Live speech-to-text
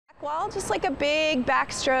Back wall, just like a big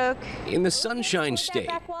backstroke. In the Sunshine State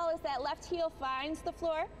That back wall is that left heel finds the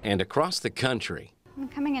floor. and across the country, I'm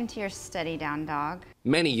coming into your steady down dog.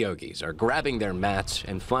 many yogis are grabbing their mats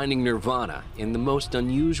and finding nirvana in the most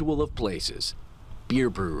unusual of places,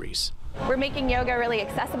 beer breweries. We're making yoga really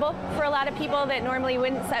accessible for a lot of people that normally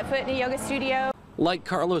wouldn't set foot in a yoga studio. Like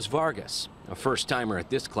Carlos Vargas, a first-timer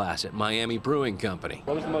at this class at Miami Brewing Company.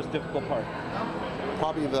 What was the most difficult part?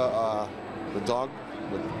 Probably the dog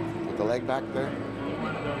with the leg back there.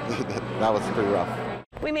 That was pretty rough.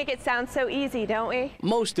 We make it sound so easy, don't we?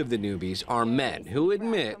 Most of the newbies are men who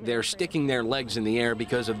admit they're sticking their legs in the air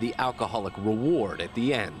because of the alcoholic reward at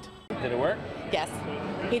the end. Did it work? Yes,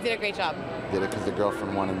 he did a great job. Did it because the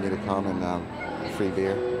girlfriend wanted me to come and free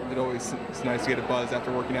beer. It's nice to get a buzz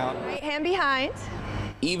after working out. Right hand behind.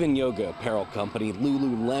 Even yoga apparel company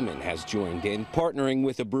Lululemon has joined in, partnering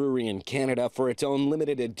with a brewery in Canada for its own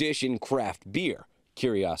limited edition craft beer,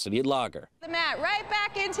 Curiosity Lager. The mat right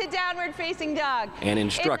back into downward facing dog. And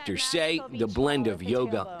instructors say the blend of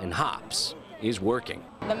yoga and hops is working.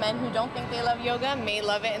 The men who don't think they love yoga may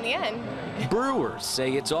love it in the end. Brewers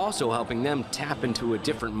say it's also helping them tap into a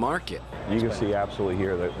different market. You can see absolutely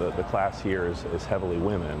here that the class here is heavily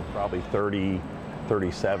women, probably 30,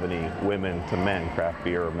 70 women to men craft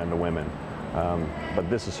beer or men to women. But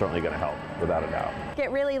this is certainly going to help, without a doubt.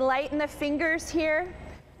 Get really light in the fingers here.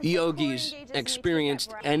 Yogis,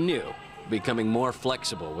 experienced and new, becoming more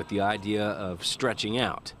flexible with the idea of stretching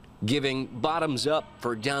out, giving bottoms up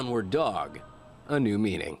for downward dog a new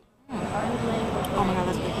meaning. Oh my God,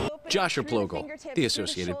 that's big. Joshua Plogel, The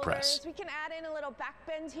Associated Press. We can add in a little back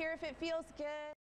bend here if it feels good.